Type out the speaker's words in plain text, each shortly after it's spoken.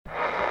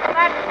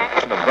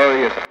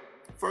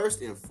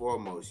first and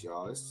foremost,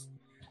 y'all, it's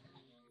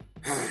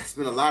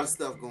been a lot of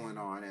stuff going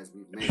on. As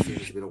we've mentioned,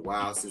 it's been a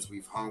while since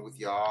we've hung with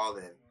y'all,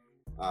 and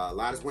a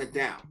lot has went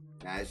down.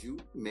 Now, as you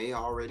may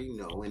already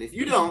know, and if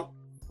you don't,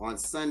 on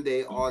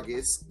Sunday,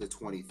 August the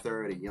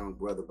 23rd, a young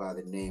brother by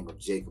the name of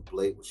Jacob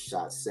Blake was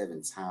shot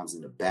 7 times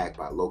in the back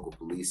by local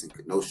police in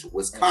Kenosha,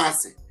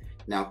 Wisconsin.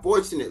 Now,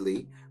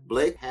 fortunately,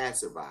 Blake had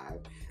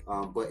survived,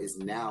 but is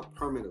now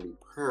permanently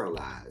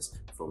paralyzed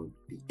from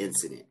the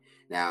incident.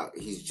 Now,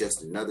 he's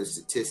just another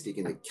statistic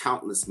in the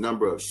countless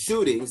number of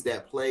shootings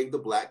that plague the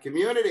Black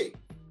community.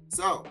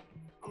 So,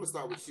 I'm going to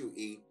start with you,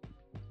 E.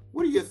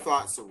 What are your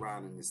thoughts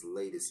surrounding this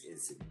latest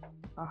incident?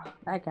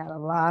 I got a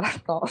lot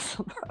of thoughts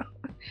about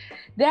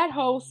that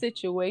whole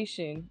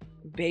situation.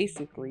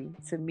 Basically,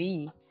 to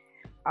me,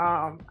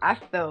 I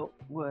felt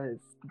was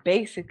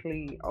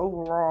basically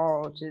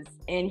overall just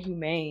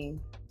inhumane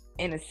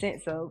in a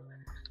sense of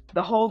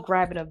the whole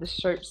grabbing of the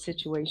shirt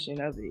situation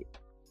of it.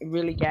 It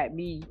really got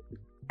me.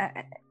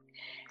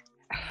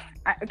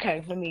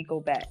 Okay, let me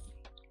go back.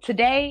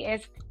 Today,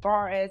 as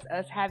far as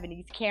us having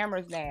these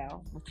cameras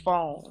now with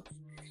phones,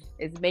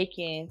 is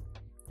making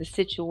the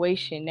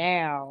situation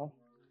now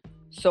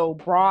so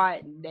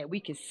broad that we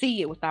can see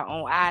it with our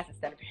own eyes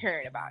instead of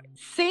hearing about it.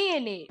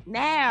 Seeing it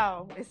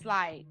now, it's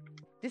like,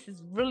 this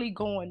is really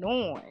going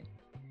on.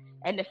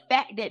 And the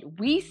fact that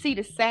we see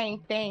the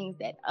same things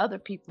that other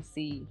people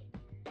see,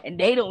 and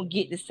they don't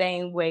get the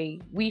same way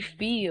we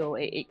feel,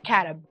 it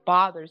kind of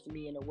bothers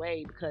me in a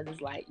way, because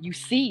it's like, you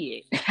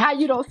see it. How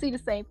you don't see the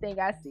same thing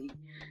I see?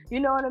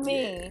 You know what I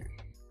mean?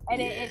 And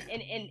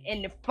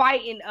in the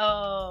fighting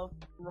of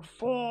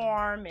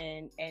reform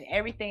and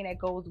everything that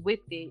goes with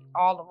it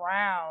all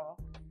around,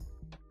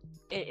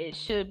 it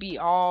should be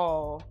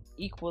all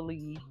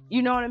equally,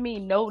 you know what I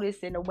mean,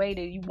 noticed in a way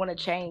that you want to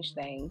change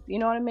things. You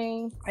know what I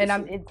mean? And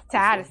I'm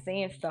tired of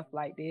seeing stuff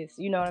like this.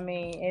 You know what I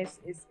mean? It's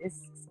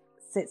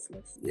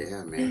senseless.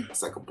 Yeah, man.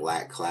 It's like a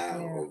black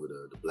cloud over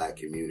the Black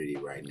community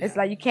right now. It's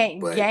like you can't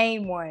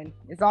gain one.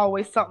 It's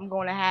always something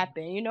going to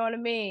happen. You know what I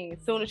mean?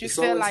 As soon as you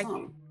feel like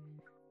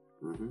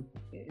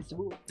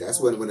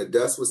that's when the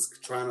dust was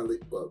trying to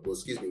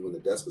when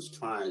the dust was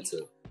trying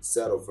to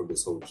settle from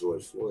this whole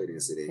George Floyd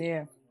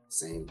incident.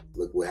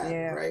 Look what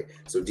happened, right?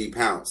 So D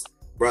Pounce,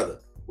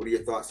 brother, what are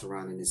your thoughts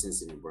surrounding this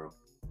incident, bro?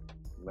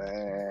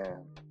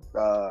 Man,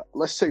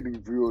 let's take the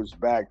viewers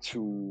back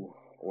to,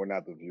 or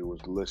not the viewers,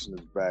 the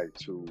listeners back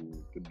to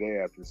the day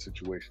after the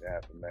situation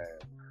happened, man.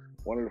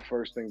 One of the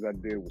first things I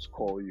did was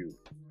call you.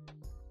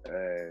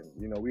 And,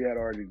 we had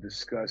already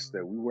discussed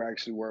that we weren't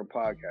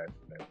podcasting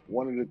that.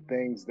 One of the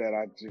things that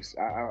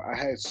I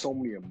had so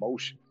many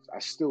emotions. I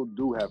still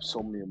do have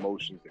so many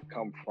emotions that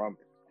come from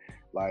it.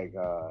 Like,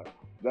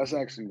 that's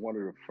actually not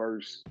the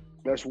first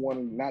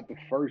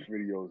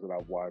videos that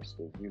I've watched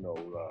of,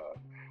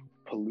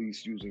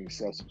 police using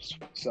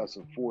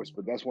excessive force,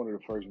 but that's one of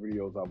the first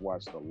videos I've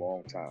watched in a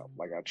long time.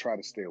 Like, I try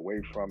to stay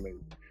away from it.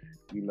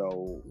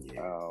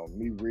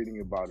 Me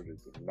reading about it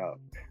is enough.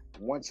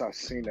 Once I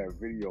seen that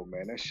video,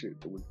 man,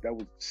 that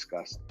was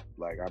disgusting.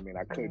 Like, I mean,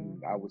 I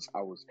couldn't. I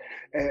was,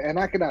 and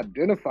I can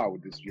identify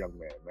with this young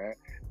man,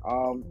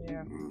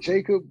 man.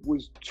 Jacob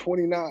was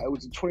 29. It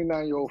was a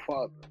 29-year-old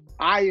father.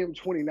 I am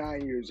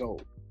 29 years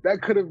old.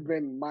 That could have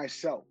been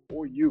myself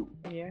or you.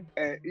 Yeah.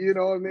 And you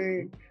know what I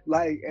mean?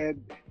 Like,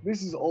 and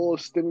this is all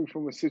stemming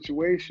from a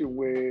situation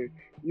where,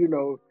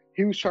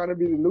 he was trying to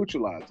be the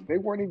neutralizer.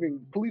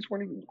 Police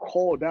weren't even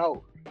called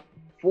out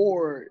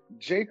for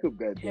Jacob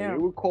that day. They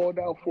were called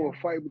out for a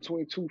fight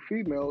between two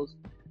females,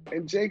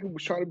 and Jacob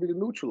was trying to be the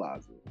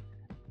neutralizer.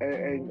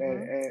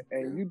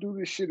 And you do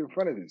this shit in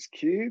front of his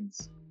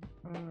kids?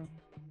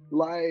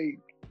 Like,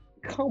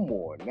 come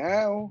on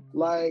now.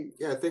 Like,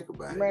 think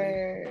about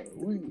man, it,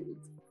 man.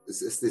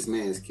 It's this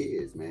man's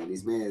kids, man.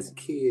 These man's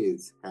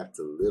kids have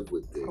to live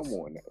with this. Come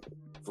on now,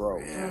 bro.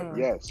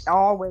 Yes.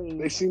 Always.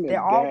 They seen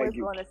their dad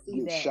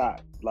get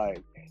shot.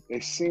 Like, they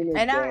seen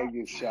their dad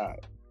get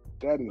shot.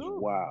 That is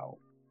wild.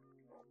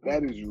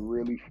 That is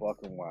really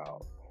fucking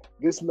wild.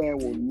 This man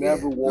will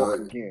never walk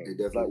again.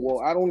 Like,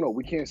 well, I don't know.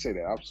 We can't say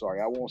that. I'm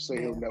sorry. I won't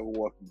say he'll never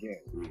walk again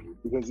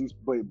because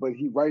but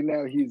he right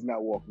now he's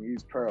not walking.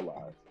 He's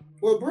paralyzed.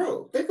 Well,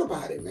 bro, think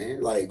about it,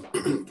 man. Like,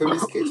 from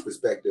this kid's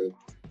perspective,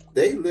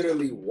 they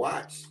literally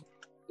watched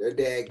their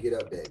dad get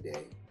up that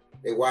day.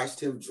 They watched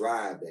him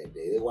drive that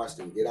day. They watched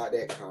him get out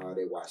that car.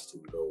 They watched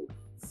him go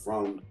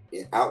from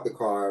out the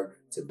car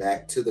to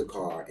back to the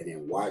car, and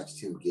then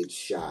watched him get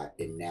shot,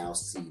 and now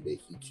see that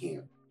he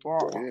can't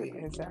walk.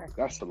 Exactly.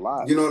 That's a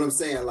lot. You know what I'm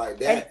saying? Like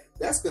that.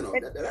 That'll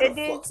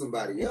fuck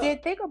somebody up. Then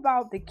think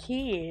about the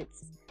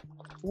kids.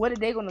 What are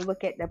they going to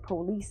look at the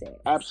police as?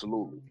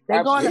 Absolutely.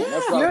 They're going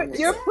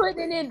you're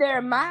putting in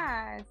their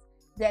minds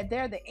that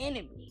they're the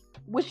enemy,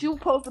 which you're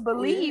supposed to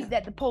believe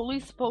that the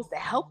police supposed to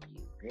help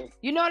you. Yeah.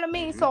 You know what I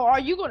mean? So are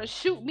you going to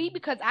shoot me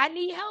because I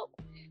need help?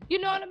 You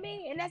know what I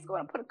mean? And that's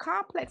going to put a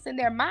complex in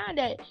their mind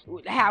that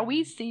how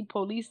we see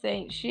police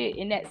ain't shit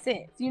in that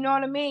sense. You know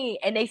what I mean?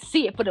 And they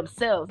see it for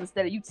themselves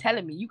instead of you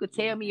telling me. You could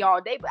tell me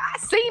all day, but I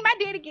seen my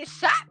daddy get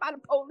shot by the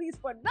police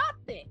for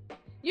nothing.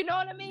 You know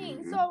what I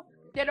mean? So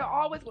that are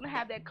always going to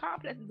have that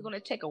complex. It's going to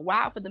take a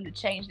while for them to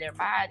change their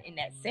mind in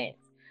that sense,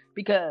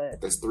 because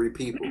that's 3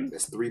 people.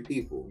 That's 3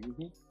 people.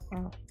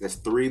 Mm-hmm. That's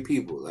 3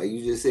 people. Like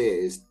you just said,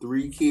 it's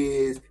 3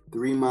 kids,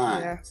 3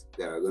 minds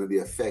that are going to be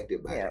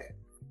affected by that.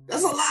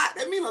 That's a lot.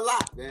 That means a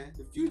lot, man.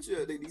 The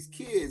future, these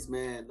kids,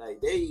 man,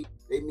 like they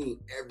mean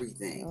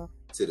everything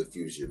to the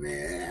future,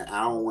 man.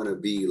 I don't want to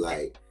be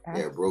like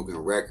that broken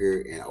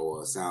record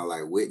or sound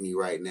like Whitney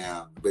right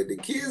now, but the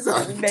kids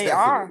are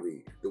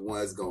definitely the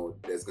ones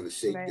that's gonna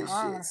shake this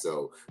shit.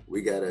 So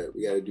we gotta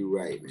do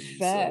right,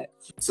 man.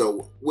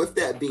 So with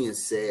that being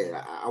said,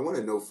 I want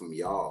to know from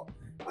y'all.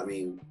 I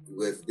mean,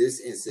 with this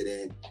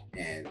incident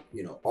and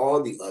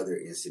all the other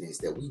incidents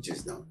that we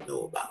just don't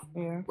know about,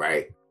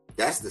 right?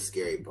 That's the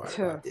scary part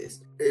about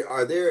this.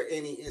 Are there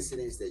any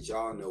incidents that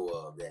y'all know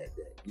of that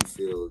you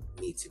feel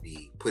need to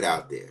be put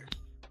out there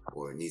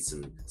or need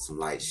some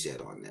light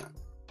shed on them?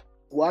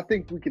 Well, I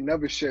think we can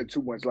never shed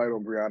too much light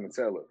on Breonna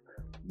Taylor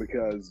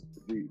because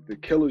the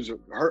killers,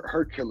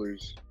 her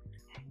killers,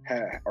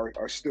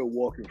 are still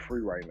walking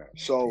free right now.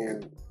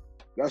 So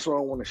that's what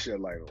I want to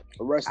shed light on.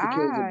 Arrest the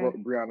killers of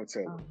Breonna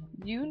Taylor.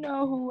 You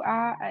know who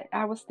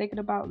I was thinking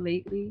about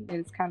lately?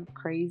 It's kind of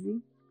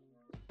crazy.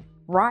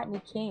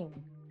 Rodney King.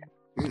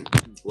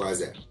 Why is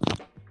that?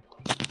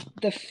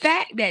 The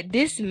fact that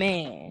this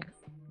man's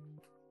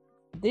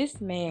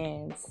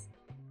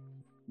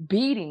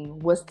beating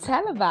was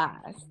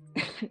televised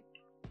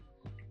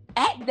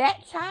at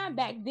that time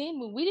back then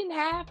when we didn't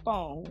have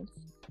phones,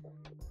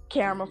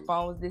 camera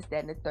phones, this,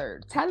 that, and the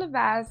third,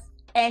 televised,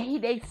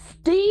 and they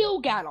still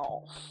got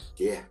off.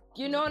 Yeah.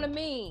 You know what I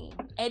mean?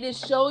 And it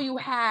show you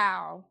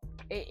how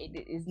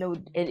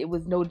it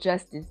was no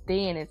justice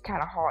then. It's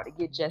kind of hard to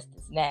get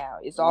justice now.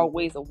 It's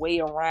always a way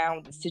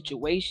around the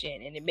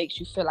situation, and it makes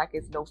you feel like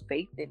there's no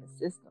faith in the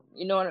system.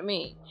 You know what I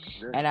mean?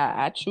 Yeah. And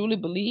I truly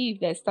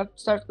believe that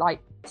stuff like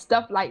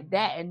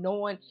that, and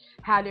knowing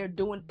how they're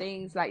doing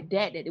things like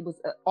that it was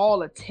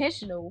all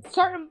intentional.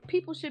 Certain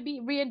people should be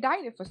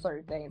reindicted for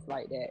certain things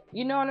like that.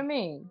 You know what I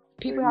mean?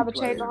 People have a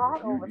change of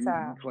heart over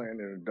time. You're playing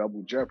in a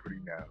double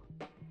jeopardy now.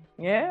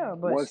 Yeah,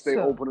 but once they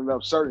open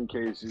up certain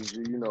cases,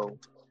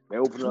 they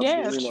open up.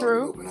 Yeah,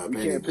 true. You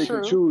can't pick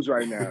and choose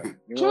right now.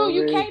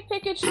 You can't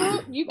pick and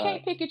choose. You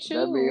can't pick and choose.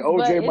 That means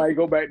OJ might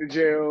go back to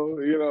jail.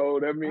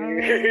 That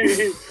means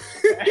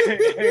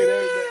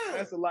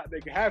that's a lot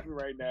that can happen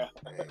right now.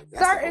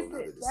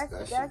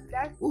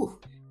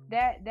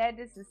 That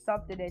this is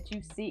something that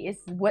you see.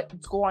 It's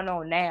what's going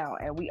on now,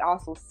 and we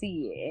also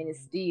see it, and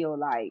it's still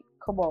like,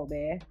 come on,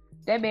 man.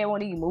 That man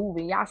wasn't even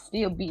moving. Y'all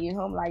still beating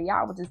him like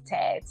y'all was just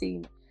tag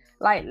team,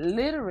 like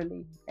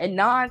literally and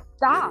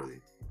nonstop.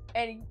 Literally.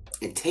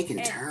 And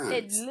taking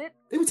turns.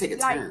 They were taking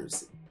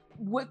turns.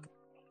 With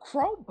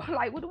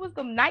what was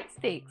the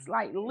nightsticks?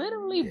 Like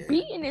literally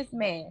beating this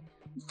man.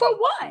 For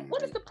what?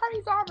 What is the price?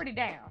 He's already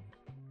down.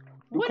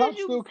 What did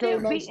you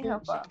still beating him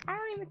for? I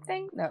don't even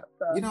think no.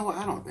 You know what?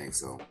 I don't think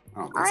so.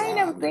 I ain't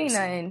never seen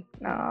nothing.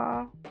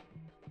 No.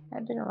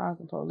 I've been around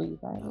the police.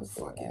 I ain't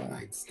fucking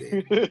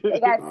nightstick.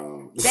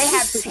 They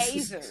have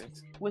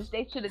tasers, which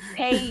they should have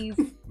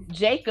tased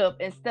Jacob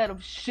instead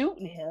of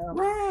shooting him.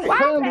 Right.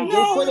 They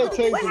said they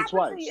tased him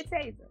twice.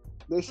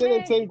 They said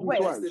they tased him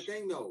twice. That's the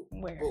thing, though.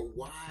 Where? But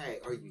why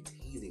are you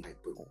tasing? Like,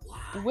 but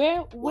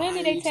why? When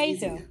did they tase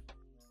him?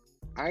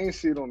 I ain't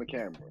see it on the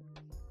camera.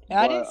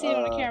 I didn't see it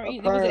on the camera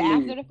either. Was it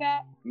after the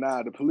fact?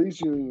 Nah, the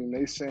police union,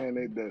 they saying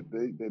that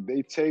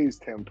they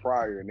tased him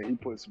prior and then he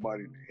put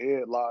somebody in the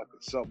headlock or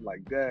something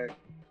like that.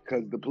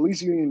 Because the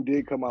police union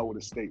did come out with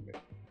a statement.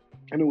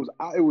 And it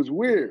was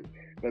weird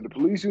that the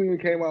police union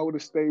came out with a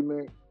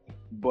statement,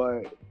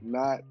 but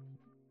not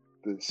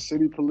the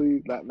city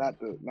police, not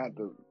the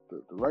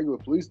regular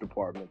police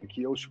department, the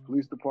Keosha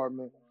Police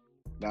Department,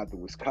 not the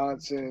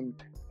Wisconsin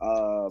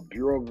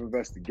Bureau of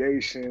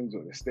Investigations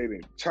or the state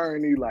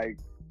attorney. Like,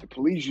 the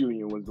police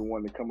union was the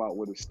one to come out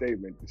with a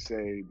statement to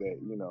say that,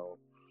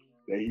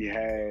 that he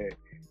had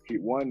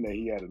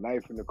a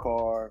knife in the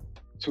car.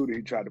 2, that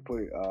he tried to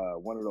put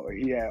one of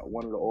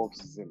the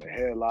officers in the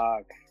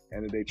headlock,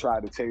 and that they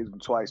tried to tase him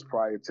twice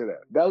prior to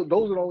that.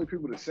 Those are the only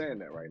people that are saying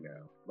that right now.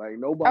 Like,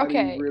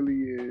 nobody really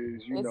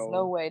is, There's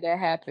no way that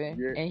happened,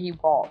 and he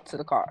walked to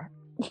the car.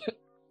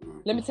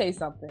 Let me tell you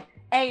something.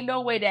 Ain't no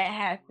way that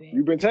happened.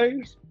 You been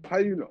tased? How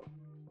you know?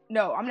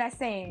 No, I'm not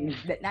saying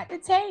that. Not the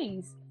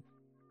tase.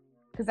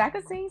 Because I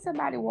could see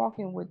somebody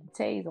walking with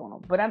the tase on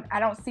him, but I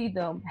don't see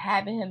them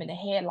having him in the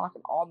headlock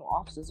and all the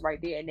officers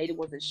right there, and they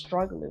wasn't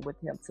struggling with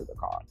him to the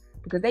car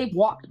because they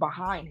walked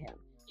behind him.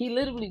 He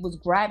literally was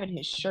grabbing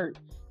his shirt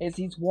as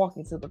he's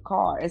walking to the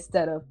car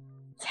instead of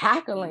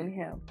tackling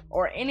him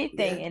or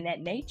anything in that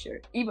nature,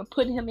 even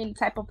putting him in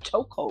type of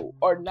chokehold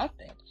or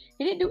nothing.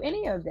 He didn't do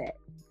any of that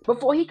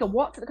before he could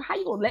walk to the car. How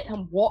you gonna let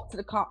him walk to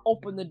the car,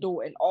 open the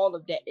door, and all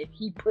of that if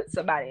he put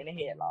somebody in a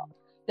headlock?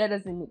 That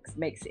doesn't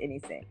make any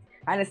sense.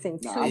 I done seen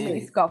too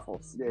many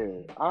scuffles. Yeah,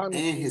 and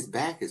his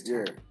back is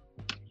turned.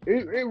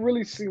 it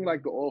really seemed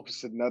like the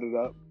officer nutted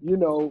up. You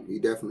know, He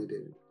definitely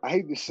did. I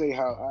hate to say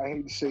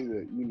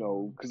that, you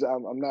know, because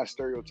I'm not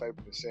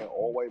stereotyping and saying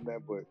all white men,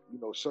 but you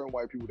know, certain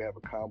white people that have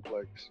a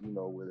complex, you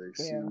know, where they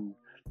see, Yeah.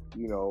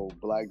 you know,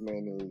 black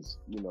men is,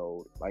 you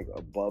know, like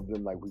above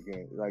them, like we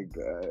can, like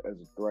as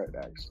a threat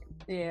actually.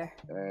 Yeah.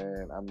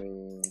 And I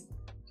mean,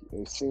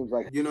 it seems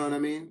like You know what I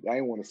mean? I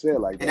ain't want to say it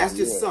like that. And that's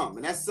just yeah. some.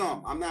 And that's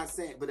some. I'm not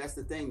saying, but that's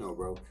the thing though,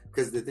 bro.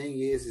 Because the thing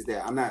is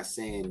that I'm not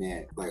saying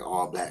that like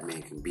all black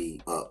men can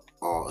beat up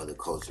all other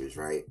cultures,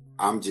 right?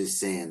 I'm just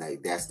saying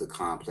like that's the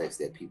complex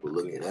that people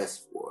look at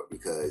us for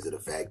because of the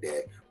fact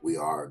that we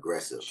are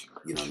aggressive.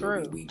 You know, what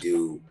I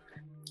mean?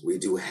 we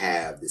do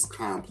have this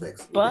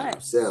complex within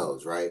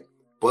ourselves, right?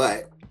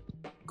 But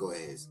go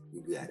ahead,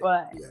 you got it.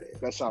 But You got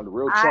it. That sounded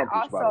real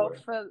Trumpish, by the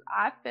way.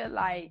 I feel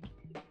like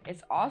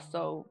it's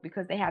also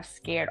because they have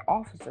scared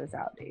officers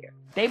out there.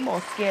 They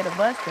more scared of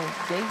us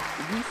than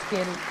we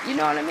scared of, you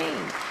know what I mean?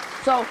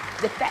 So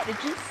the fact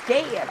that you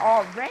scared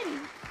already,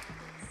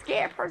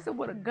 scared person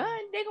with a gun,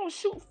 they gonna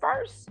shoot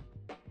first.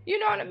 You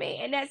know what I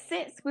mean? In that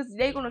sense, because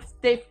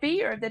they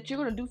fear that you're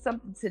gonna do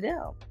something to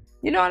them.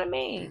 You know what I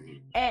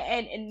mean?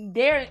 And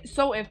they're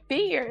so in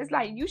fear. It's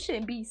like you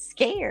shouldn't be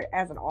scared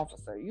as an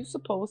officer. You're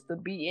supposed to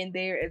be in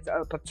there as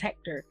a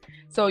protector.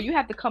 So you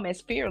have to come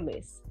as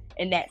fearless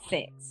in that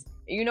sense.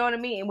 You know what I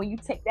mean? And when you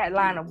take that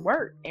line of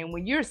work and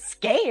when you're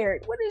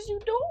scared, what is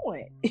you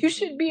doing? You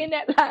shouldn't be in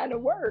that line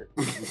of work.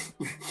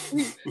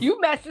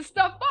 You messing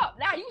stuff up.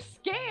 Now you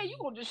scared, you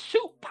gonna just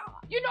shoot.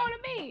 You know what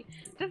I mean?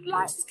 Just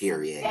like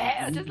scary.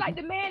 Yeah, just like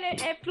the man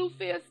at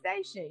Bluefield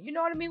Station. You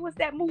know what I mean? What's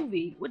that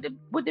movie with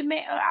the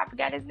man? I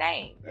forgot his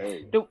name.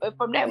 Hey,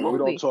 from that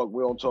movie. We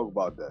don't talk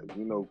about that.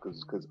 You know,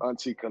 because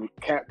Auntie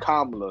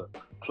Kamala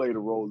played a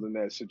role in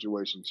that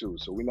situation too.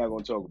 So we're not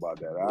gonna talk about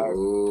that. All right?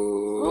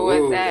 Who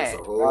is that?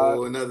 That's a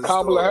whole another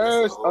Kamala story.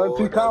 Harris,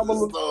 Auntie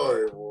Kamala.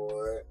 Story, boy.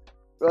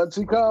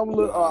 Auntie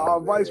Kamala, our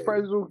vice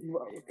president.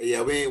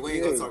 Yeah, we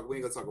ain't gonna talk. We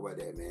ain't gonna talk about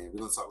that, man. We ain't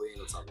gonna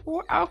talk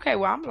about that. Okay,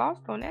 well, I'm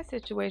lost on that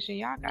situation.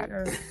 Y'all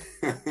gotta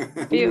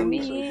fill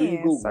me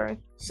in, sir.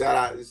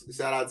 Shout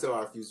out to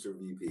our future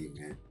VP,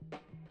 man.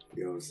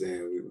 You know what I'm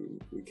saying?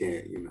 We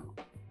can't, you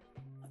know,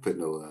 put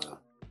no.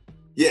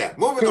 Yeah,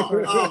 moving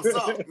on.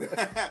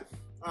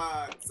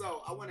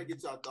 So I want to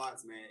get y'all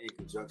thoughts, man, in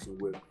conjunction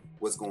with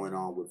what's going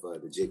on with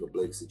the Jacob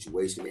Blake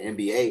situation. The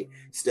NBA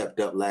stepped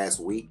up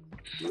last week.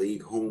 The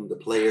league, whom the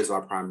players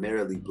are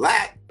primarily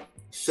black,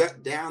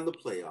 shut down the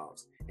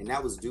playoffs, and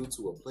that was due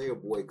to a player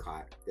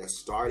boycott that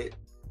started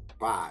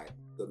by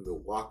the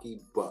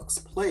Milwaukee Bucks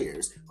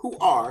players, who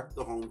are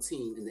the home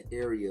team in the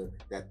area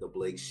that the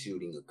Blake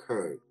shooting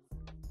occurred.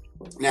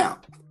 Now,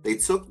 they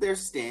took their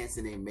stance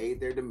and they made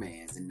their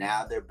demands, and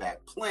now they're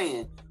back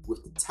playing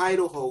with the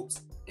title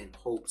hopes and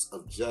hopes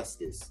of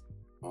justice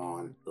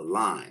on the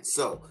line.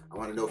 So, I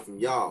want to know from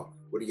y'all,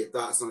 what are your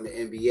thoughts on the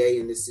NBA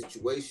in this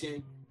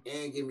situation?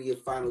 And give me your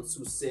final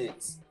 2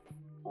 cents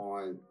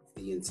on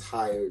the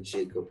entire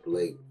Jacob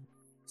Blake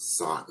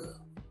saga.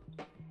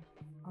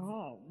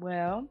 Oh,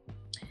 well,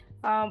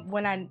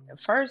 when I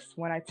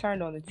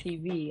turned on the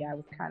TV, I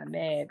was kind of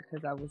mad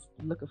because I was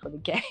looking for the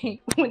game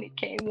when it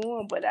came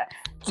on, but I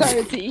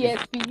turned to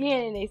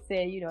ESPN and they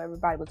said, you know,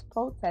 everybody was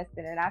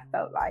protesting, and I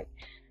felt like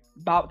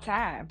about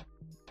time.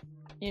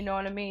 You know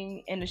what I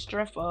mean? In the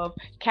strength of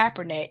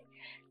Kaepernick,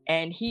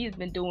 and he's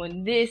been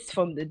doing this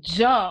from the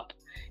jump,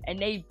 and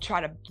they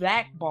try to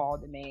blackball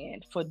the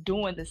man for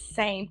doing the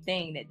same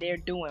thing that they're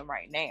doing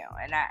right now.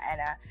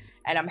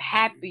 And I'm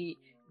happy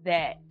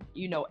that,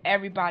 you know,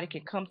 everybody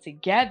can come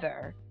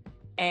together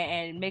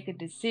and make a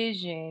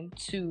decision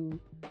to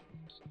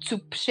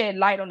shed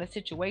light on the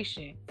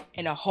situation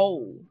in a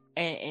whole,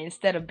 and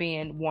instead of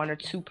being one or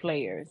two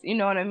players, you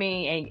know what I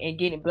mean, and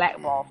getting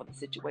blackballed for the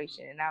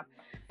situation.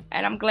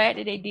 And I'm glad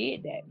that they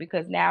did that,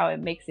 because now it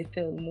makes it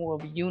feel more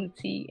of a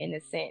unity in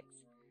a sense,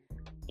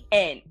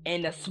 and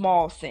in a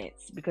small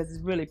sense, because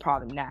it's really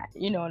probably not,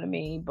 you know what I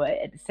mean? But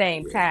at the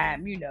same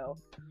time, you know,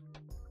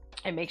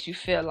 it makes you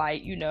feel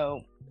like, you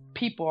know,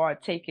 people are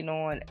taking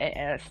on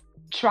and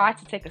try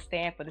to take a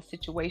stand for the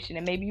situation,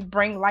 and maybe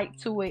bring light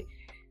to it.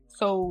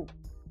 So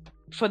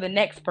for the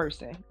next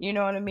person, you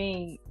know what I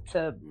mean,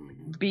 to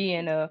be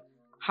in a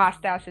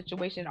hostile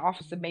situation, the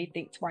officer may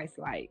think twice,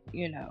 like,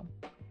 you know.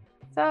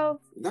 So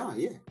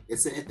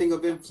it's a thing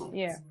of influence.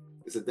 Yeah,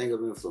 it's a thing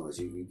of influence.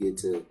 You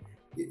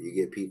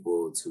get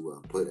people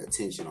to put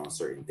attention on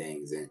certain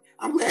things, and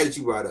I'm glad that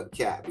you brought up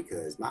Cap,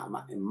 because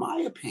in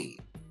my opinion,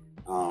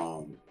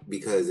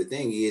 because the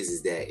thing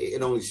is that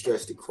it only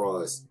stretched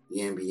across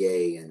the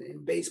NBA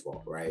and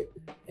baseball, right?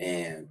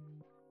 And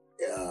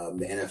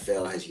the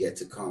NFL has yet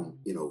to come,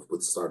 you know,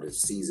 with the start of the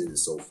season and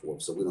so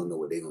forth. So we don't know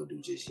what they're gonna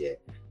do just yet.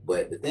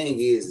 But the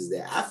thing is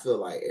that I feel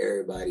like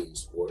everybody in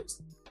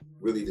sports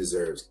really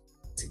deserves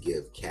to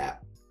give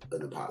Cap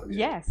an apology.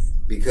 Yes.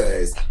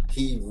 Because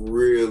he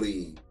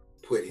really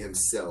put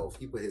his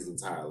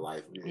entire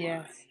life on the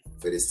line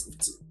for this,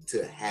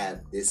 to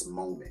have this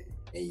moment.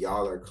 And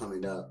y'all are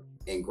coming up,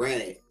 and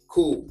granted,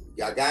 cool,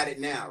 y'all got it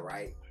now,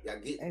 right? Y'all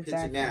get the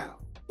picture now.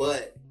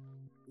 But,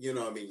 you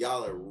know what I mean,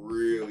 y'all have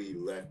really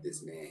left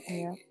this man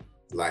hanging.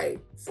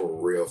 Like, for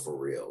real,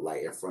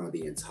 like in front of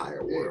the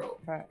entire world.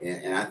 Right.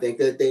 And I think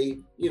that they,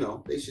 you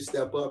know, they should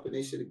step up and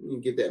they should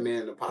give that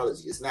man an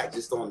apology. It's not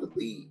just on the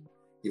league,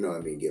 you know what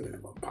I mean, giving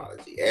him an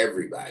apology.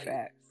 Everybody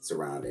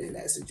surrounding in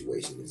that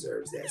situation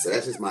deserves that. So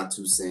that's just my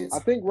 2 cents. I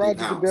think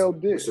Roger Goodell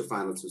did. What's your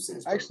final 2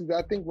 cents, bro? Actually,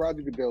 I think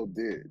Roger Goodell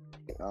did.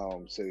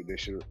 Said that they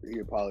should. He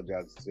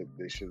apologized and said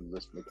they should have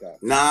listened to Cap.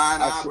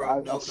 Nah,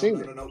 bro. I've seen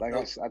it.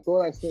 I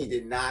thought I seen it. He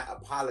did not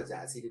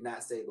apologize. He did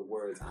not say the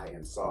words "I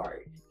am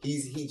sorry."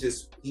 He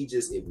just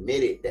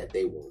admitted that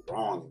they were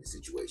wrong in the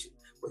situation,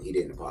 but he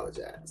didn't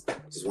apologize.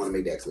 Just want to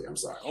make that clear. I'm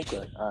sorry.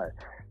 Okay. All right.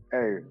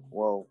 Hey,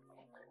 well,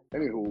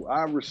 anywho,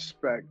 I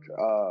respect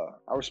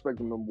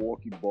the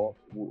Milwaukee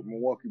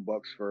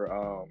Bucks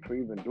for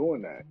even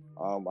doing that.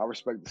 I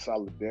respect the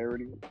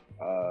solidarity.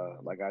 I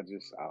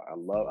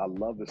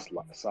love this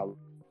solid.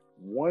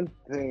 One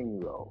thing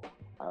though,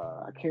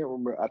 I can't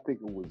remember. I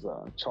think it was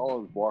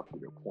Charles Barkley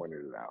that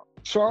pointed it out.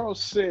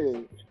 Charles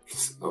said,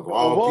 of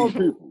all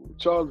people,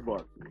 Charles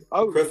Barkley,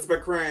 Christopher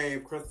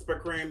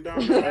Crane,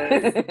 don't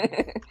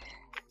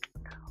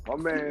my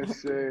man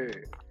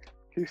said.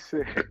 He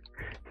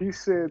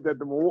said that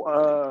the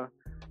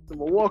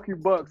Milwaukee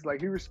Bucks,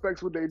 like, he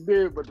respects what they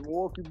did, but the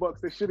Milwaukee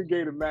Bucks, they should have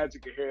gave the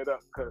Magic a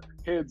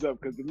heads up,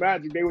 because the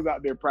Magic, they was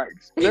out there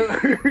practicing. They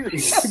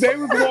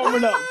was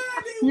warming up.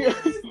 Yeah,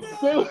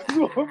 they was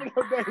warming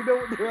up. They know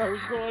what the hell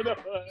was going on.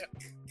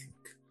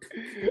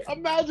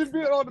 Imagine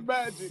being on the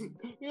Magic.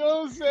 You know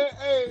what I'm saying?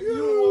 Hey, you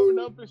were warming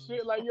up and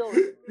shit. Like, yo,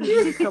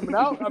 you coming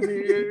out? I mean,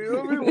 you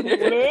know what I mean?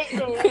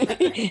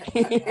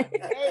 Hey,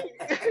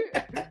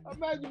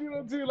 imagine being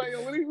on the team like, yo,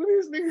 where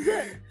these niggas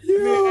at?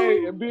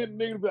 And being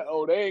the niggas like,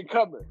 oh, they ain't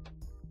coming.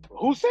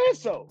 Who said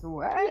so?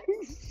 What?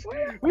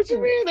 What you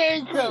mean they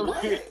ain't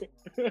coming?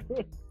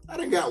 I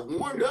done got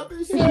warmed up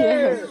and shit.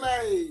 Yeah.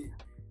 Like,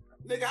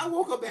 nigga, I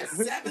woke up at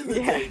 7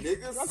 today,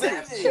 nigga.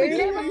 7.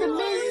 They were the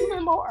league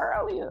even more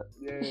earlier.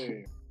 Yeah.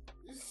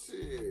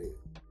 Shit.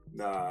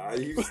 Nah,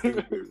 you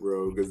stupid,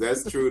 bro. Because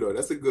that's true, though.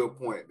 That's a good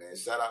point, man.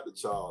 Shout out to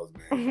Charles,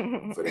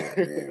 man, for that,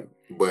 man.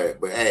 But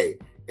hey,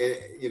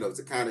 you know,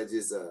 to kind of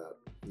just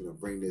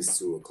bring this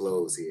to a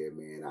close here,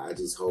 man. I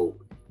just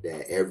hope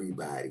that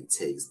everybody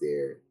takes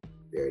their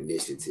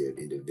initiative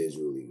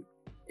individually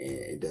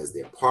and does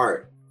their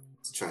part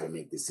to try to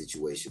make this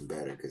situation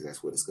better, because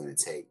that's what it's going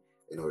to take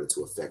in order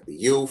to affect the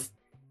youth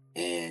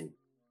and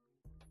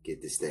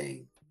get this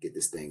thing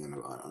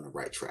on the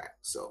right track.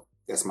 So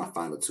that's my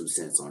final 2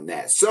 cents on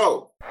that.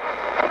 So